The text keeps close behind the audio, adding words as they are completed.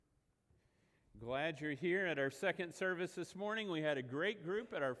Glad you're here at our second service this morning. We had a great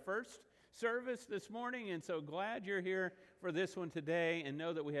group at our first service this morning, and so glad you're here for this one today, and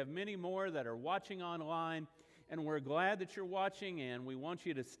know that we have many more that are watching online, and we're glad that you're watching, and we want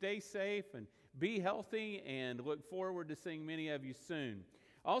you to stay safe and be healthy, and look forward to seeing many of you soon.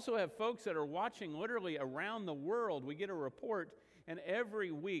 Also have folks that are watching literally around the world. We get a report, and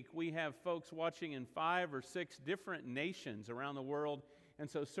every week we have folks watching in 5 or 6 different nations around the world. And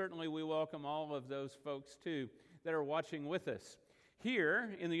so certainly we welcome all of those folks too that are watching with us.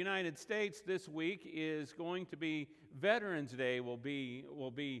 Here in the United States this week is going to be Veterans Day will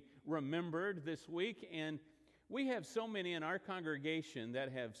be remembered this week, and we have so many in our congregation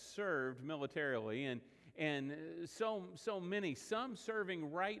that have served militarily, and so many, some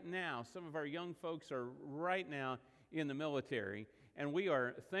serving right now. Some of our young folks are right now in the military, and we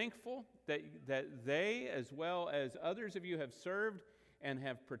are thankful that they, as well as others of you, have served and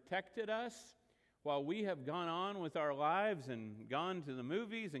have protected us while we have gone on with our lives and gone to the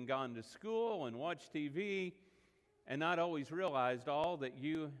movies and gone to school and watched TV and not always realized all that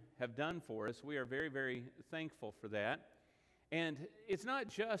you have done for us. We are very, very thankful for that. And it's not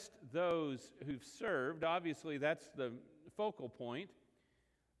just those who've served. Obviously, that's the focal point.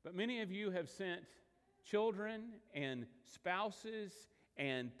 But many of you have sent children and spouses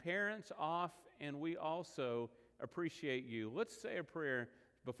and parents off, and we also appreciate you. Let's say a prayer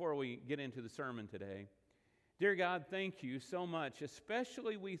before we get into the sermon today. Dear God, thank you so much.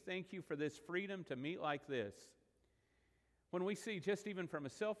 Especially we thank you for this freedom to meet like this. When we see, just even from a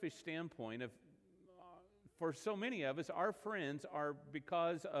selfish standpoint, for so many of us, our friends are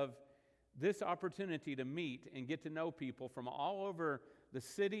because of this opportunity to meet and get to know people from all over the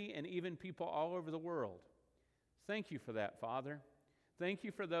city and even people all over the world. Thank you for that, Father. Thank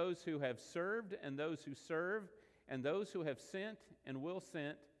you for those who have served and those who serve, and those who have sent and will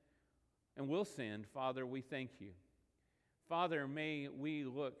send. Father, we thank you. Father, may we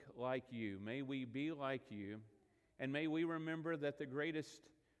look like you. May we be like you. And may we remember that the greatest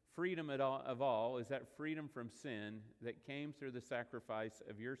freedom of all is that freedom from sin that came through the sacrifice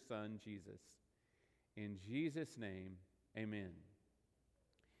of your Son, Jesus. In Jesus' name, amen.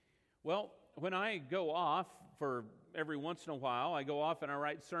 Well, when I go off for every once in a while, I go off and I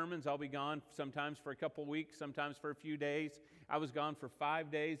write sermons. I'll be gone sometimes for a couple weeks, sometimes for a few days. I was gone for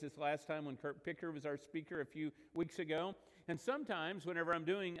 5 days this last time when Kurt Picker was our speaker a few weeks ago. And sometimes whenever I'm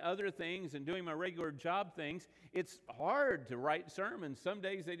doing other things and doing my regular job things, it's hard to write sermons. Some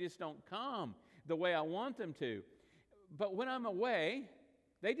days they just don't come the way I want them to. But when I'm away,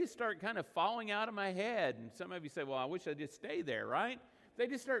 they just start kind of falling out of my head. And some of you say, well, I wish I'd just stay there, right? They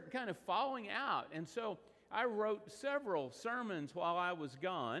just start kind of falling out. And so I wrote several sermons while I was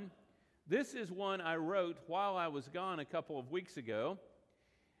gone. This is one I wrote while I was gone a couple of weeks ago.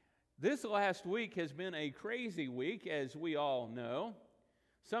 This last week has been a crazy week, as we all know.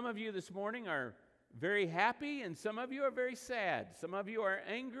 Some of you this morning are very happy, and some of you are very sad. Some of you are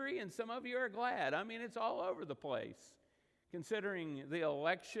angry, and some of you are glad. I mean, it's all over the place, considering the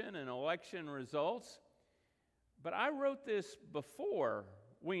election and election results. But I wrote this before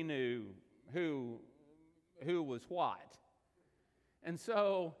we knew who was what. And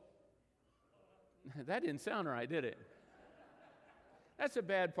so, that didn't sound right, did it? That's the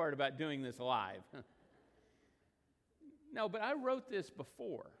bad part about doing this live. No, but I wrote this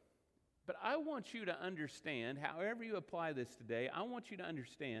before. But I want you to understand, however you apply this today, I want you to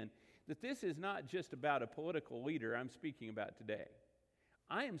understand that this is not just about a political leader I'm speaking about today.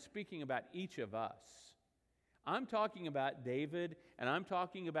 I am speaking about each of us. I'm talking about David, and I'm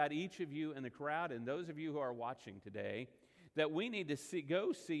talking about each of you in the crowd and those of you who are watching today, that we need to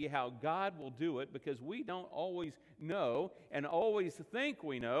go see how God will do it, because we don't always know and always think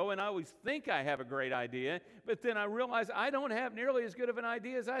we know, and I always think I have a great idea, but then I realize I don't have nearly as good of an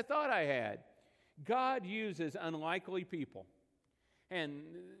idea as I thought I had. God uses unlikely people. And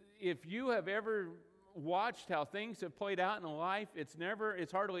if you have ever watched how things have played out in life, it's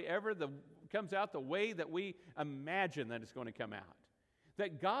hardly ever comes out the way that we imagine that it's going to come out.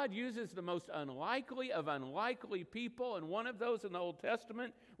 That God uses the most unlikely of unlikely people, and one of those in the Old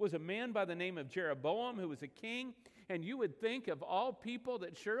Testament was a man by the name of Jeroboam, who was a king, and you would think of all people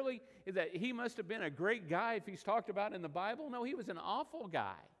that surely that he must have been a great guy if he's talked about in the Bible. No, he was an awful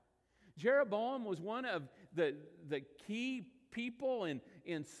guy. Jeroboam was one of the key people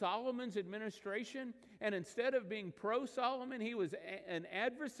in Solomon's administration, and instead of being pro-Solomon, he was an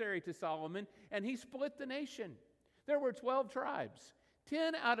adversary to Solomon, and he split the nation. There were 12 tribes.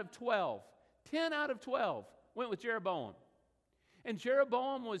 10 out of 12 went with Jeroboam. And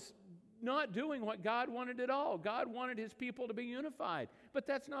Jeroboam was not doing what God wanted at all. God wanted his people to be unified. But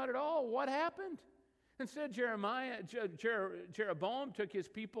that's not at all what happened. Instead, Jeroboam took his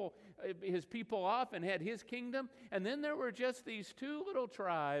people off and had his kingdom, and then there were just these two little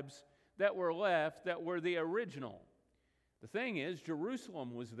tribes that were left that were the original. The thing is,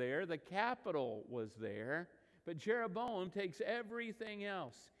 Jerusalem was there, the capital was there, but Jeroboam takes everything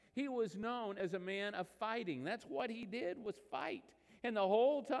else. He was known as a man of fighting. That's what he did, was fight. And the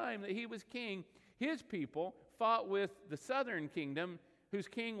whole time that he was king, his people fought with the southern kingdom, whose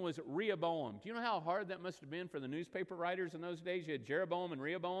king was Rehoboam. Do you know how hard that must have been for the newspaper writers in those days? You had Jeroboam and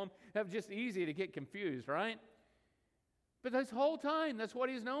Rehoboam. That was just easy to get confused, right? But this whole time, that's what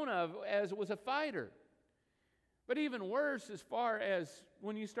he's known of as was a fighter. But even worse, as far as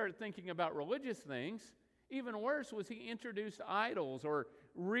when you start thinking about religious things, even worse was he introduced idols or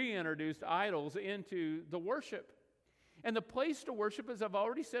reintroduced idols into the worship. And the place to worship, as I've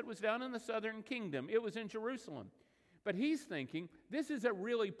already said, was down in the southern kingdom. It was in Jerusalem. But he's thinking, this is a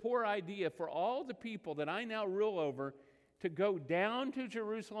really poor idea for all the people that I now rule over to go down to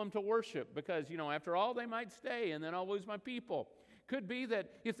Jerusalem to worship, because, after all, they might stay and then I'll lose my people. Could be that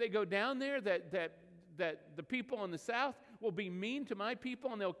if they go down there, that the people in the south will be mean to my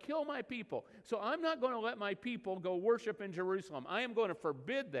people and they'll kill my people. So I'm not going to let my people go worship in Jerusalem. I am going to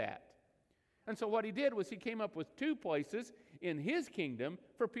forbid that. And so what he did was he came up with two places in his kingdom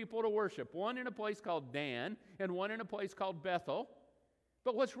for people to worship. One in a place called Dan and one in a place called Bethel.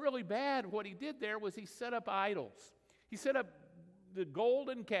 But what's really bad, what he did there was he set up idols. He set up the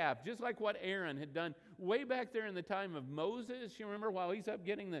golden calf, just like what Aaron had done way back there in the time of Moses. You remember, while he's up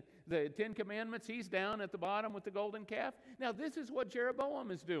getting the Ten Commandments, he's down at the bottom with the golden calf. Now, this is what Jeroboam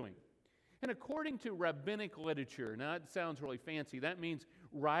is doing. And according to rabbinic literature, now it sounds really fancy, that means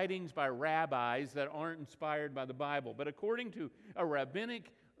writings by rabbis that aren't inspired by the Bible. But according to a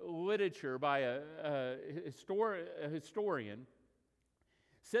rabbinic literature by a historian,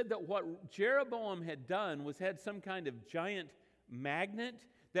 said that what Jeroboam had done was had some kind of giant magnet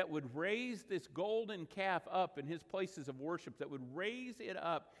that would raise this golden calf up in his places of worship, that would raise it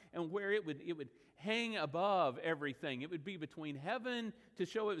up, and where it would hang above everything. It would be between heaven, to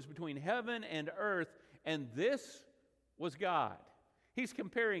show it was between heaven and earth, and this was God. He's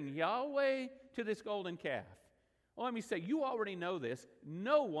comparing Yahweh to this golden calf. Well, let me say, you already know this.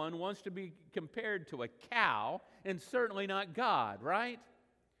 No one wants to be compared to a cow, and certainly not God, right?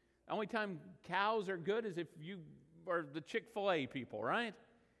 The only time cows are good is if you are the Chick-fil-A people, right?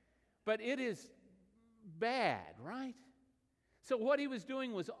 But it is bad, right? So what he was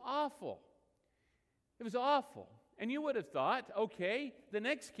doing was awful. It was awful. And you would have thought, okay, the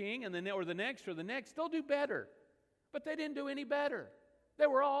next king and the next, they'll do better. But they didn't do any better. They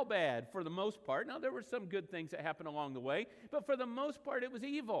were all bad for the most part. Now, there were some good things that happened along the way, but for the most part, it was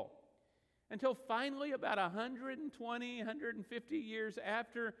evil. Until finally, about 120, 150 years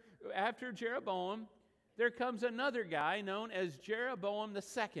after Jeroboam, there comes another guy known as Jeroboam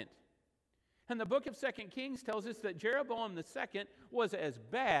II. And the book of 2 Kings tells us that Jeroboam II was as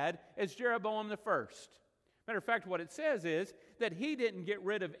bad as Jeroboam I. Matter of fact, what it says is that he didn't get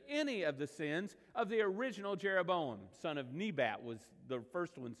rid of any of the sins of the original Jeroboam. Son of Nebat was the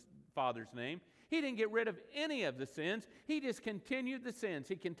first one's father's name. He didn't get rid of any of the sins. He just continued the sins.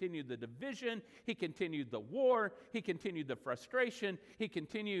 He continued the division. He continued the war. He continued the frustration. He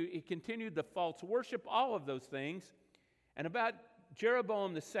continued the false worship, all of those things. And about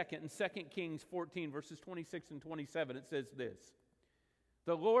Jeroboam II in 2 Kings 14, verses 26 and 27, it says this: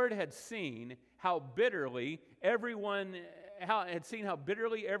 the Lord had seen how bitterly everyone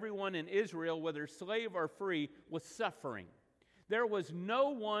in Israel, whether slave or free, was suffering. There was no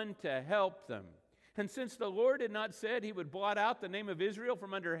one to help them. And since the Lord had not said he would blot out the name of Israel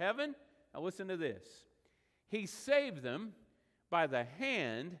from under heaven, now listen to this. He saved them by the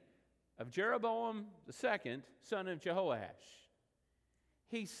hand of Jeroboam II, son of Jehoash.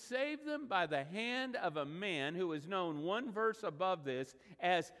 He saved them by the hand of a man who is known one verse above this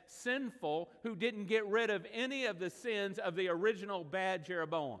as sinful, who didn't get rid of any of the sins of the original bad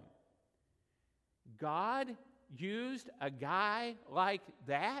Jeroboam. God used a guy like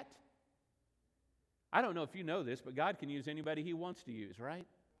that? I don't know if you know this, but God can use anybody he wants to use, right?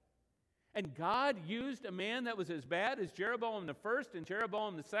 And God used a man that was as bad as Jeroboam I and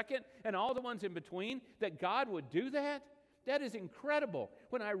Jeroboam II and all the ones in between, that God would do that? That is incredible.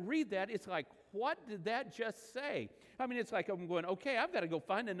 When I read that, it's like, what did that just say? I mean, it's like I'm going, okay, I've got to go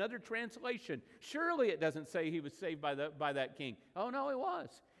find another translation. Surely it doesn't say he was saved by that king. Oh, no, it was.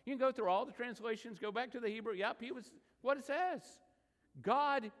 You can go through all the translations, go back to the Hebrew. Yep, he was what it says.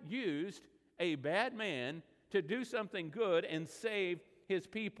 God used a bad man to do something good and save his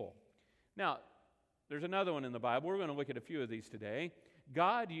people. Now, there's another one in the Bible. We're going to look at a few of these today.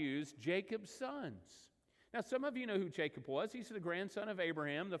 God used Jacob's sons. Now, some of you know who Jacob was. He's the grandson of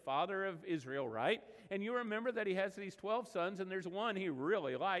Abraham, the father of Israel, right? And you remember that he has these 12 sons, and there's one he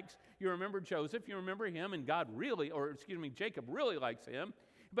really likes. You remember Joseph, you remember him, and Jacob really likes him.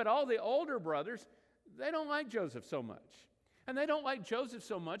 But all the older brothers, they don't like Joseph so much. And they don't like Joseph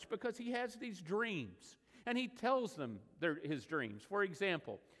so much because he has these dreams. And he tells them his dreams. For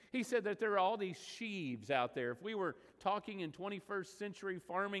example, he said that there are all these sheaves out there. If we were talking in 21st century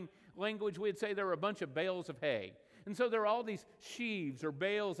farming language, we'd say there were a bunch of bales of hay. And so there are all these sheaves or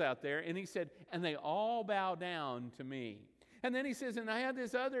bales out there. And he said, and they all bow down to me. And then he says, and I had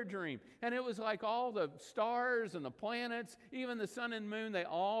this other dream. And it was like all the stars and the planets, even the sun and moon, they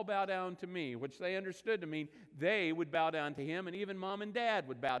all bow down to me, which they understood to mean they would bow down to him. And even mom and dad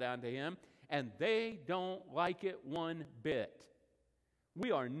would bow down to him. And they don't like it one bit.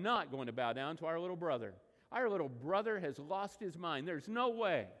 We are not going to bow down to our little brother. Our little brother has lost his mind. There's no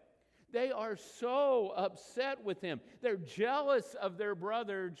way. They are so upset with him. They're jealous of their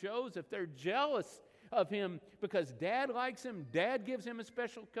brother Joseph. They're jealous of him because Dad likes him. Dad gives him a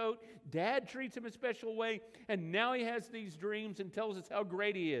special coat. Dad treats him a special way. And now he has these dreams and tells us how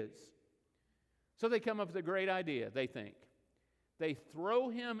great he is. So they come up with a great idea, they think. They throw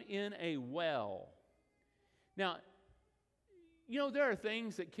him in a well. Now, you know, there are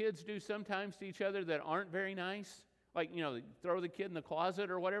things that kids do sometimes to each other that aren't very nice. Like, you know, throw the kid in the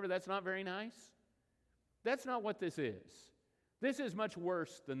closet or whatever. That's not very nice. That's not what this is. This is much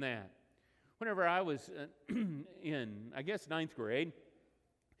worse than that. Whenever I was in, I guess, ninth grade,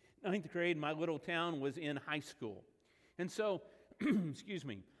 my little town was in high school. And so, excuse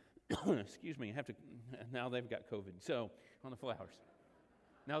me, I have to, now they've got COVID, so, on the flowers.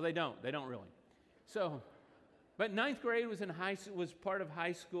 No, they don't really. So, but ninth grade was part of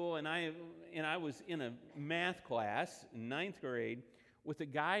high school, and I was in a math class in ninth grade with a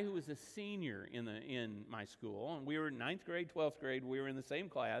guy who was a senior in my school, and we were in ninth grade, 12th grade, we were in the same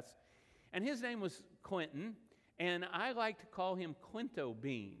class, and his name was Clinton, and I like to call him Clinto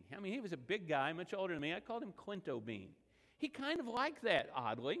Bean. I mean, he was a big guy, much older than me. I called him Clinto Bean. He kind of liked that,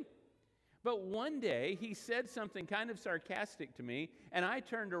 oddly. But one day, he said something kind of sarcastic to me, and I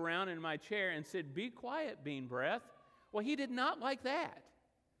turned around in my chair and said, "Be quiet, Bean Breath." Well, he did not like that.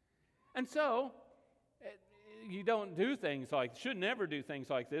 And so, you don't do things should never do things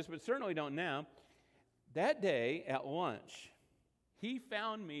like this, but certainly don't now. That day at lunch, he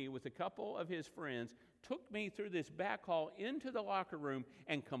found me with a couple of his friends, took me through this back hall into the locker room,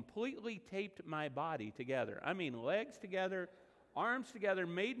 and completely taped my body together. I mean, legs together, arms together,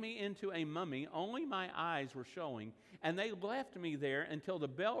 made me into a mummy. Only my eyes were showing. And they left me there until the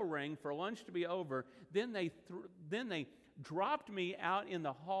bell rang for lunch to be over. Then they dropped me out in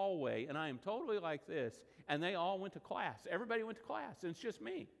the hallway, and I am totally like this. And they all went to class. Everybody went to class, and it's just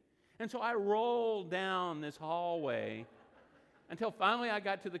me. And so I rolled down this hallway until finally I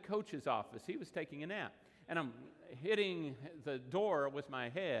got to the coach's office. He was taking a nap. And I'm hitting the door with my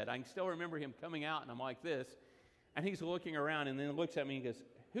head. I can still remember him coming out, and I'm like this. And he's looking around and then looks at me and goes,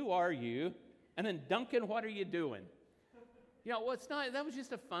 "Who are you?" And then, "Duncan, what are you doing?" You know, well, it's not, that was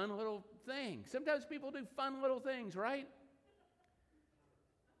just a fun little thing. Sometimes people do fun little things, right?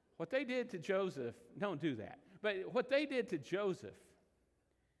 What they did to Joseph, don't do that. But what they did to Joseph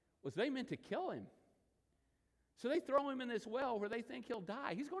was they meant to kill him. So they throw him in this well where they think he'll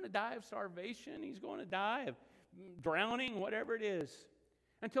die. He's going to die of starvation. He's going to die of drowning, whatever it is.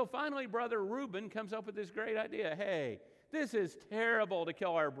 Until finally, Brother Reuben comes up with this great idea. Hey, this is terrible to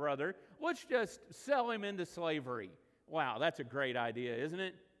kill our brother. Let's just sell him into slavery. Wow, that's a great idea, isn't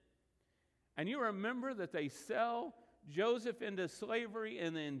it? And you remember that they sell Joseph into slavery,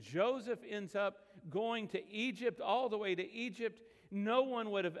 and then Joseph ends up going to Egypt, all the way to Egypt. No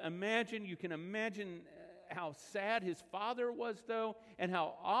one would have imagined. You can imagine how sad his father was, though, and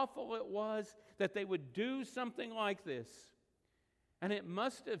how awful it was that they would do something like this. And it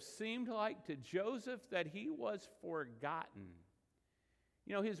must have seemed like to Joseph that he was forgotten.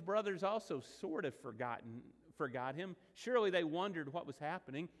 You know, his brothers also sort of forgot him. Surely they wondered what was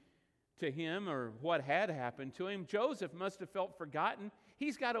happening to him or what had happened to him. Joseph must have felt forgotten.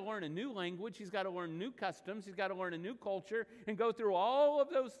 He's got to learn a new language. He's got to learn new customs. He's got to learn a new culture and go through all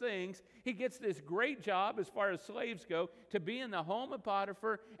of those things. He gets this great job as far as slaves go to be in the home of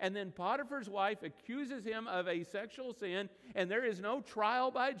Potiphar, and then Potiphar's wife accuses him of a sexual sin, and there is no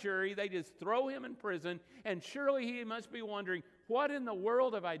trial by jury. They just throw him in prison, and surely he must be wondering, what in the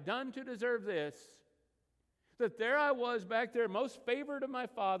world have I done to deserve this? That there I was back there, most favored of my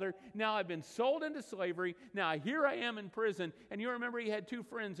father. Now I've been sold into slavery. Now here I am in prison. And you remember he had two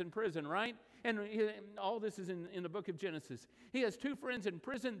friends in prison, right? And all this is in the book of Genesis. He has two friends in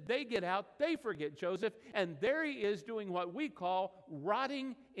prison. They get out. They forget Joseph. And there he is doing what we call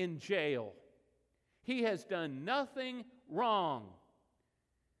rotting in jail. He has done nothing wrong.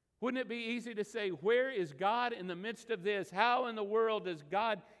 Wouldn't it be easy to say, where is God in the midst of this? How in the world does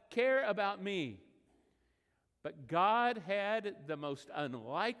God care about me? But God had the most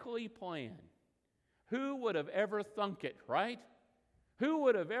unlikely plan. Who would have ever thunk it, right? Who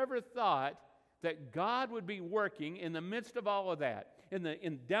would have ever thought that God would be working in the midst of all of that?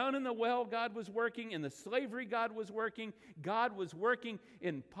 Down in the well, God was working. In the slavery, God was working. God was working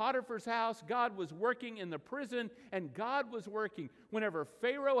in Potiphar's house. God was working in the prison. And God was working whenever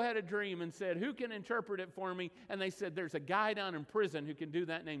Pharaoh had a dream and said, who can interpret it for me? And they said, there's a guy down in prison who can do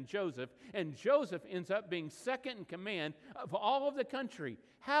that named Joseph. And Joseph ends up being second in command of all of the country.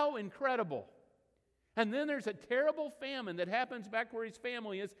 How incredible. And then there's a terrible famine that happens back where his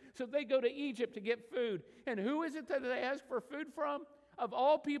family is. So they go to Egypt to get food. And who is it that they ask for food from? Of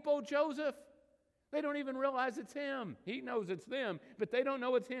all people, Joseph. They don't even realize it's him. He knows it's them, but they don't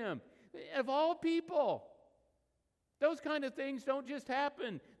know it's him. Of all people. Those kind of things don't just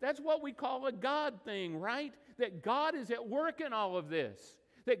happen. That's what we call a God thing, right? That God is at work in all of this.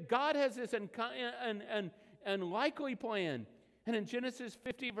 That God has this unlikely plan. And in Genesis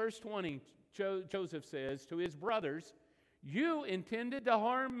 50, verse 20, Joseph says to his brothers, you intended to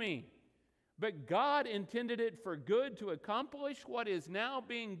harm me, but God intended it for good to accomplish what is now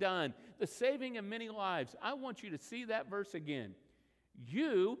being done, the saving of many lives. I want you to see that verse again.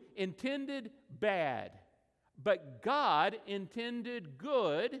 You intended bad, but God intended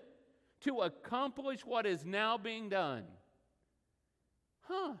good to accomplish what is now being done.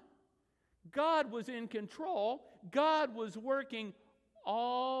 God was in control. God was working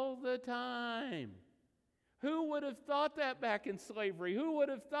all the time. Who would have thought that back in slavery? Who would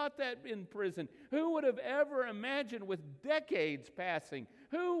have thought that in prison? Who would have ever imagined with decades passing?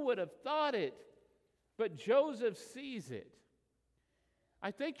 Who would have thought it? But Joseph sees it. I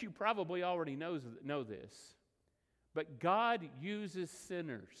think you probably already know this. But God uses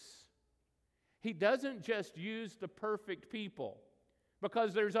sinners. He doesn't just use the perfect people,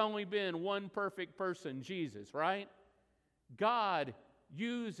 because there's only been one perfect person, Jesus, right? God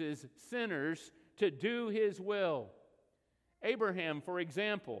uses sinners to do His will. Abraham, for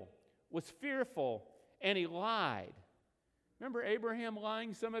example, was fearful and he lied. Remember Abraham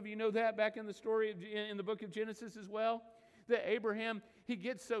lying? Some of you know that back in the story in the book of Genesis as well. That Abraham, he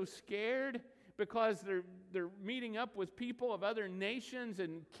gets so scared because they're meeting up with people of other nations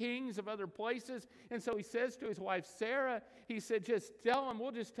and kings of other places. And so he says to his wife Sarah, he said,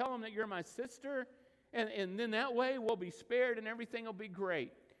 we'll just tell them that you're my sister. And then that way we'll be spared and everything will be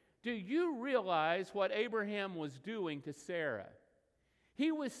great. Do you realize what Abraham was doing to Sarah?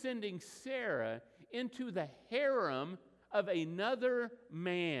 He was sending Sarah into the harem of another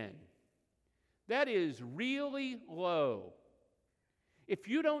man. That is really low. If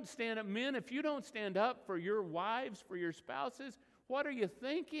you don't stand up, men, if you don't stand up for your wives, for your spouses, what are you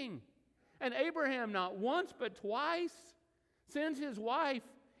thinking? And Abraham, not once but twice, sends his wife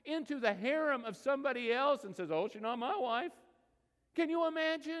into the harem of somebody else and says, oh, she's not my wife. Can you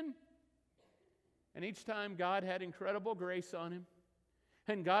imagine? And each time God had incredible grace on him.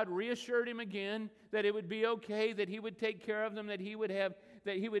 And God reassured him again that it would be okay, that He would take care of them, that he would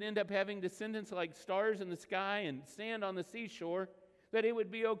end up having descendants like stars in the sky and sand on the seashore, that it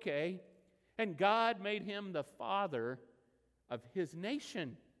would be okay. And God made him the father of his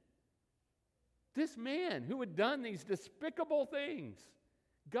nation. This man who had done these despicable things,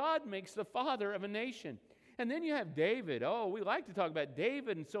 God makes the father of a nation. And then you have David. Oh, we like to talk about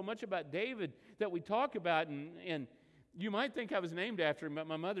David, and so much about David that we talk about. And you might think I was named after him, but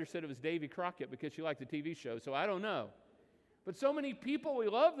my mother said it was Davy Crockett because she liked the TV show, so I don't know. But so many people, we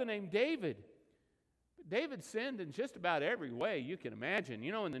love the name David. But David sinned in just about every way you can imagine.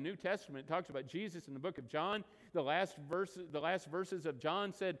 You know, in the New Testament, it talks about Jesus in the book of John. The last verses of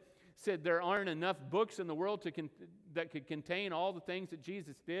John said there aren't enough books in the world that could contain all the things that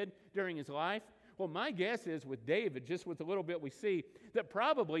Jesus did during his life. Well, my guess is with David, just with the little bit we see, that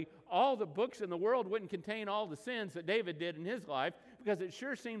probably all the books in the world wouldn't contain all the sins that David did in his life, because it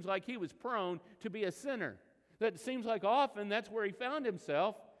sure seems like he was prone to be a sinner. That seems like often that's where he found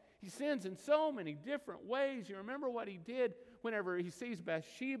himself. He sins in so many different ways. You remember what he did whenever he sees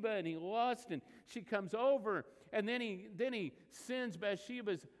Bathsheba and he lusts, and she comes over, and then he sends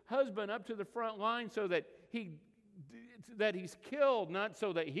Bathsheba's husband up to the front line so that he's killed, not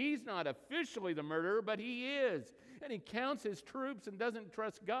so that he's not officially the murderer, but he is. And he counts his troops and doesn't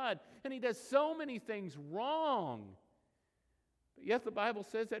trust God. And he does so many things wrong. Yet the Bible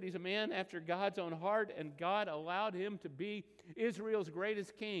says that he's a man after God's own heart, and God allowed him to be Israel's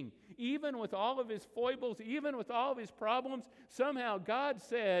greatest king. Even with all of his foibles, even with all of his problems, somehow God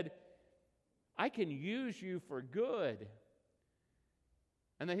said, I can use you for good.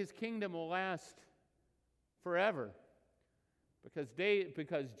 And that his kingdom will last forever.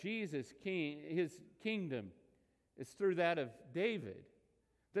 Because Jesus' his kingdom is through that of David.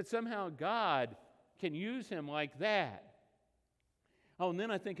 That somehow God can use him like that. Oh, and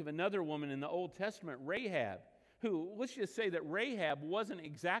then I think of another woman in the Old Testament, Rahab, who, let's just say that Rahab wasn't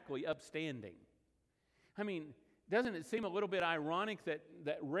exactly upstanding. I mean, doesn't it seem a little bit ironic that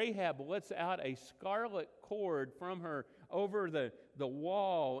Rahab lets out a scarlet cord from her over the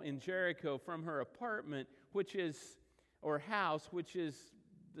wall in Jericho from her apartment, or house, which is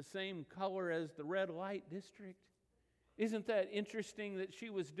the same color as the red light district? Isn't that interesting that she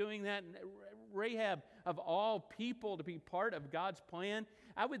was doing that? Rahab, of all people, to be part of God's plan.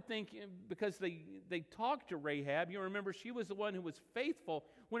 I would think because they talked to Rahab, you remember she was the one who was faithful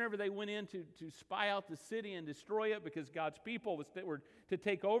whenever they went in to spy out the city and destroy it because God's people were to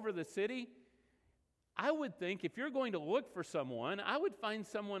take over the city. I would think if you're going to look for someone, I would find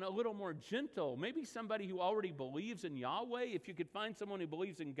someone a little more gentle, maybe somebody who already believes in Yahweh. If you could find someone who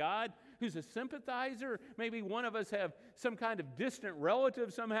believes in God, who's a sympathizer, maybe one of us have some kind of distant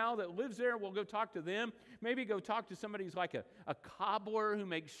relative somehow that lives there, we'll go talk to them. Maybe go talk to somebody who's like a cobbler who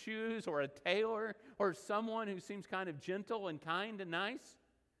makes shoes, or a tailor, or someone who seems kind of gentle and kind and nice.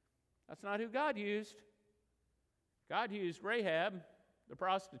 That's not who God used. God used Rahab, the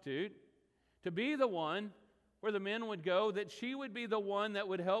prostitute, to be the one where the men would go, that she would be the one that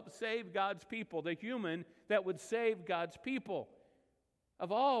would help save God's people, the human that would save God's people,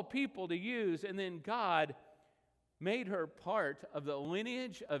 of all people to use. And then God made her part of the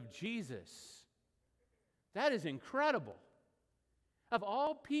lineage of Jesus. That is incredible. Of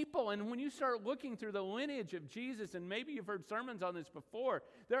all people, and when you start looking through the lineage of Jesus, and maybe you've heard sermons on this before,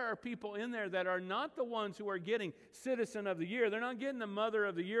 there are people in there that are not the ones who are getting Citizen of the Year. They're not getting the Mother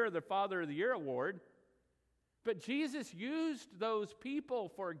of the Year or the Father of the Year award. But Jesus used those people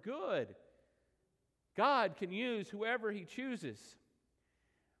for good. God can use whoever He chooses.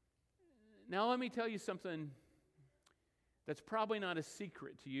 Now let me tell you something that's probably not a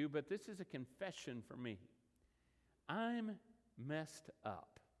secret to you, but this is a confession for me. I'm messed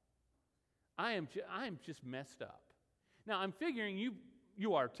up. I'm just messed up. Now, I'm figuring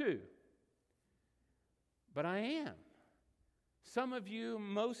you are too. But I am. Some of you,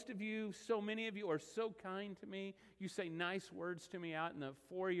 most of you, so many of you are so kind to me. You say nice words to me out in the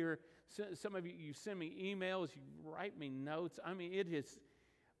foyer. Some of you send me emails. You write me notes. I mean, it is,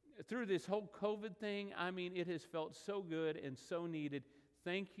 through this whole COVID thing, I mean, it has felt so good and so needed.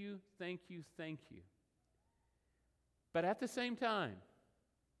 Thank you, thank you, thank you. But at the same time,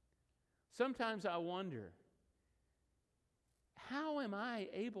 sometimes I wonder, how am I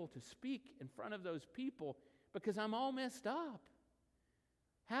able to speak in front of those people because I'm all messed up?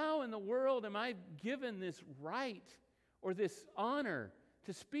 How in the world am I given this right or this honor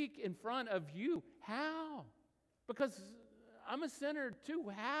to speak in front of you? How? Because I'm a sinner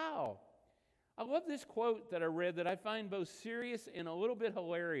too. How? I love this quote that I read that I find both serious and a little bit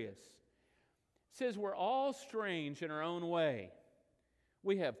hilarious. It says, we're all strange in our own way.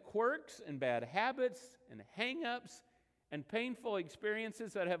 We have quirks and bad habits and hang-ups and painful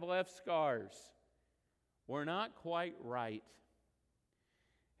experiences that have left scars. We're not quite right.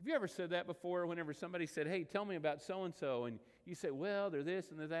 Have you ever said that before whenever somebody said, hey, tell me about so-and-so, and you say, well, they're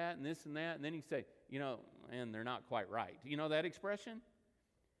this and they're that and this and that, and then you say, and they're not quite right. Do you know that expression?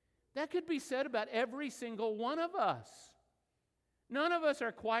 That could be said about every single one of us. None of us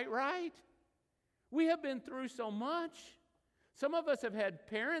are quite right. We have been through so much. Some of us have had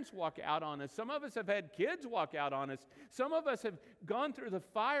parents walk out on us. Some of us have had kids walk out on us. Some of us have gone through the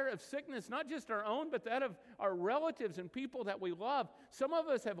fire of sickness, not just our own, but that of our relatives and people that we love. Some of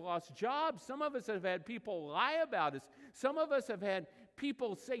us have lost jobs. Some of us have had people lie about us. Some of us have had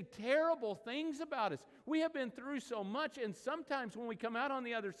people say terrible things about us. We have been through so much, and sometimes when we come out on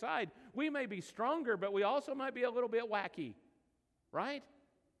the other side, we may be stronger, but we also might be a little bit wacky, right?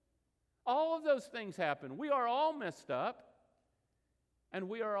 All of those things happen. We are all messed up, and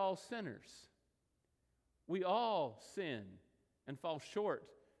we are all sinners. We all sin and fall short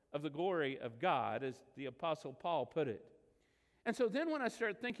of the glory of God, as the Apostle Paul put it. And so then when I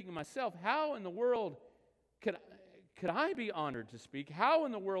start thinking to myself, how in the world could I be honored to speak? How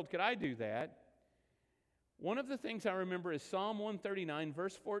in the world could I do that? One of the things I remember is Psalm 139,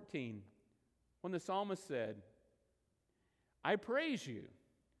 verse 14, when the psalmist said, I praise you,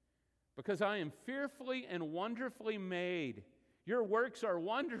 because I am fearfully and wonderfully made. Your works are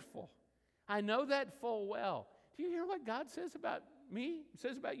wonderful. I know that full well. Do you hear what God says about me? He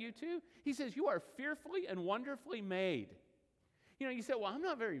says about you too? He says, you are fearfully and wonderfully made. You know, you say, well, I'm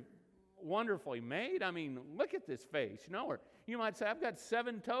not very wonderfully made. I mean, look at this face. You know, or you might say, I've got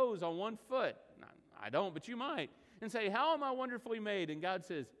 7 toes on 1 foot. I don't, but you might. And say, how am I wonderfully made? And God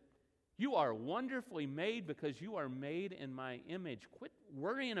says, you are wonderfully made because you are made in my image. Quit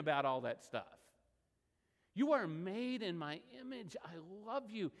worrying about all that stuff. You are made in my image. I love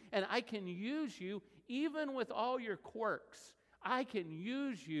you, and I can use you even with all your quirks. I can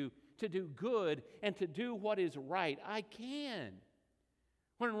use you to do good and to do what is right. I can.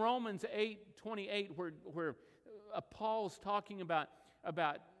 When Romans 8:28, where Paul's talking about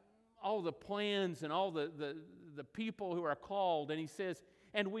all the plans and all the people who are called, and he says,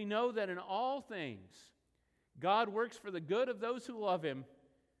 and we know that in all things God works for the good of those who love him,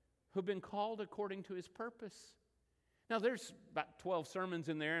 who've been called according to his purpose. Now, there's about 12 sermons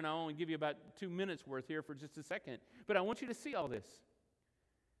in there, and I'll only give you about 2 minutes worth here for just a second. But I want you to see all this.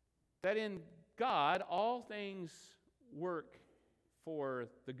 That in God, all things work for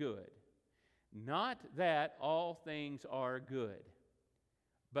the good. Not that all things are good,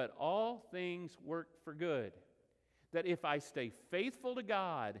 but all things work for good. That if I stay faithful to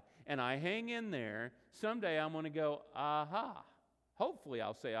God and I hang in there, someday I'm going to go, aha. Hopefully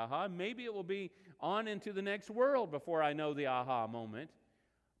I'll say aha. Maybe it will be on into the next world before I know the aha moment.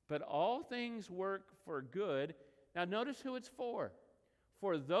 But all things work for good. Now notice who it's for.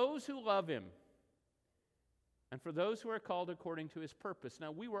 For those who love him and for those who are called according to his purpose.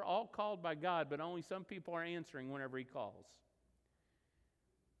 Now we were all called by God, but only some people are answering whenever he calls.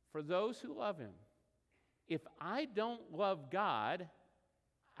 For those who love him. If I don't love God,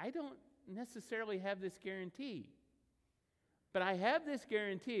 I don't necessarily have this guarantee. But I have this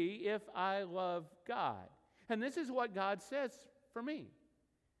guarantee if I love God. And this is what God says for me.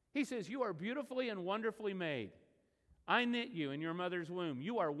 He says, you are beautifully and wonderfully made. I knit you in your mother's womb.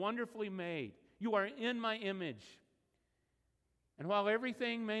 You are wonderfully made. You are in my image. And while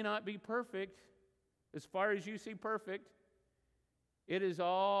everything may not be perfect, as far as you see perfect, it is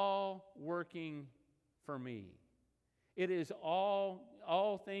all working for me. It is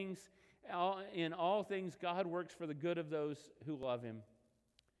all things. In all things, God works for the good of those who love him.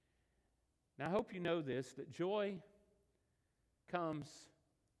 Now, I hope you know this, that joy comes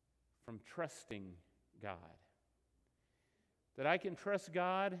from trusting God. That I can trust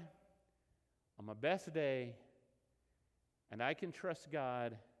God on my best day, and I can trust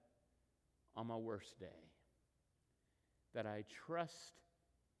God on my worst day. That I trust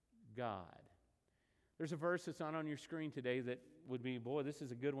God. There's a verse that's not on your screen today that would be, boy, this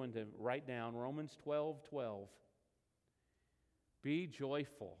is a good one to write down. Romans 12:12. Be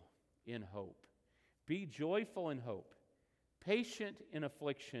joyful in hope. Be joyful in hope, patient in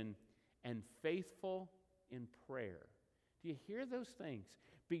affliction, and faithful in prayer. Do you hear those things?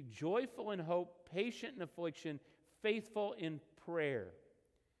 Be joyful in hope, patient in affliction, faithful in prayer.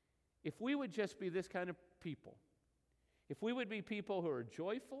 If we would just be this kind of people, if we would be people who are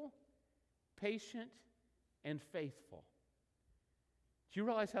joyful, patient, and faithful, do you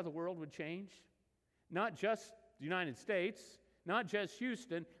realize how the world would change? Not just the United States, not just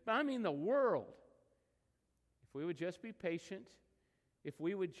Houston, but I mean the world. If we would just be patient, if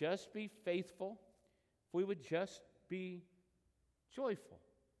we would just be faithful, if we would just be joyful.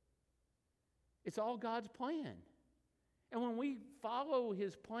 It's all God's plan. And when we follow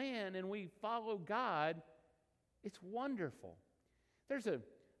his plan and we follow God, it's wonderful. There's a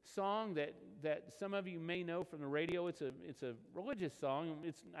song that some of you may know from the radio. It's a religious song.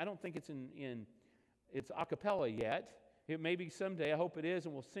 I don't think it's it's a cappella yet. It may be someday. I hope it is,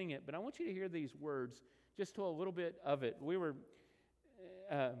 and we'll sing it. But I want you to hear these words, just to a little bit of it.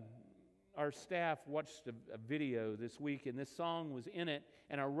 Our staff watched a video this week, and this song was in it,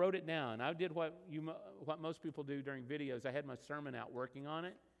 and I wrote it down. I did what most people do during videos. I had my sermon out working on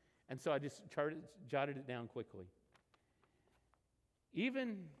it, and so I just jotted it down quickly.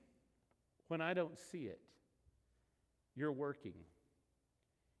 Even when I don't see it, you're working.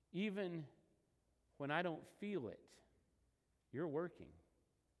 Even when I don't feel it, you're working.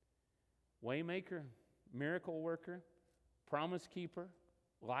 Waymaker, miracle worker, promise keeper,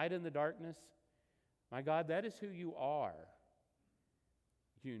 light in the darkness. My God, that is who you are.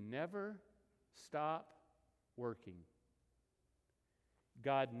 You never stop working.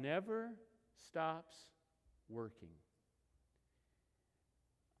 God never stops working.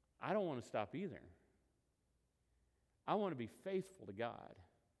 I don't want to stop either. I want to be faithful to God.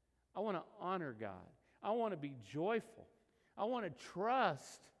 I want to honor God. I want to be joyful. I want to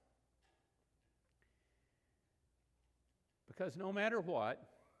trust. Because no matter what,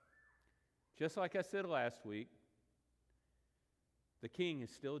 just like I said last week, the king is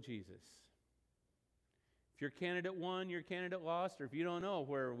still Jesus. If you're candidate won, you're candidate lost, or if you don't know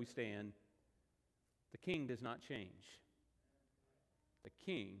where we stand, the king does not change. The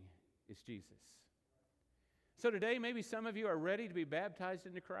king is Jesus. So today, maybe some of you are ready to be baptized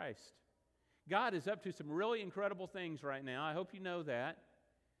into Christ. God is up to some really incredible things right now. I hope you know that.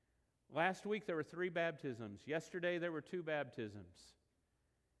 Last week there were 3 baptisms. Yesterday there were 2 baptisms.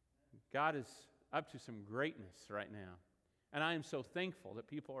 God is up to some greatness right now. And I am so thankful that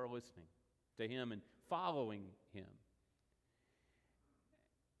people are listening to Him and following Him.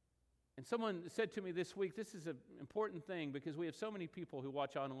 And someone said to me this week, this is an important thing because we have so many people who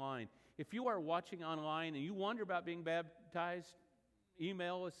watch online. If you are watching online and you wonder about being baptized,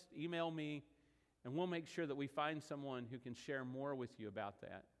 email us, email me, and we'll make sure that we find someone who can share more with you about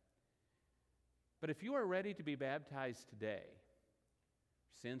that. But if you are ready to be baptized today,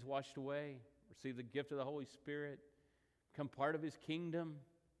 sins washed away, receive the gift of the Holy Spirit, become part of His kingdom,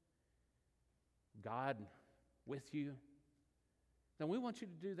 God with you, then we want you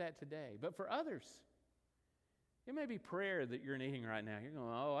to do that today. But for others, it may be prayer that you're needing right now. You're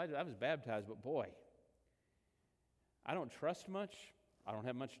going, oh, I was baptized, but boy, I don't trust much. I don't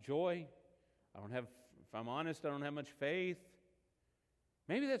have much joy. If I'm honest, I don't have much faith.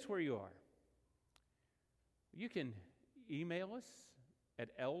 Maybe that's where you are. You can email us at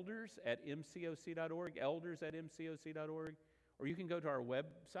elders@mcoc.org, elders@mcoc.org, or you can go to our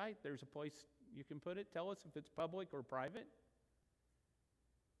website. There's a place you can put it. Tell us if it's public or private.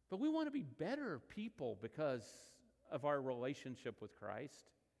 But we want to be better people because of our relationship with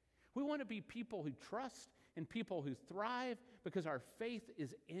Christ. We want to be people who trust and people who thrive because our faith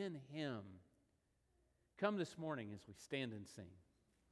is in Him. Come this morning as we stand and sing.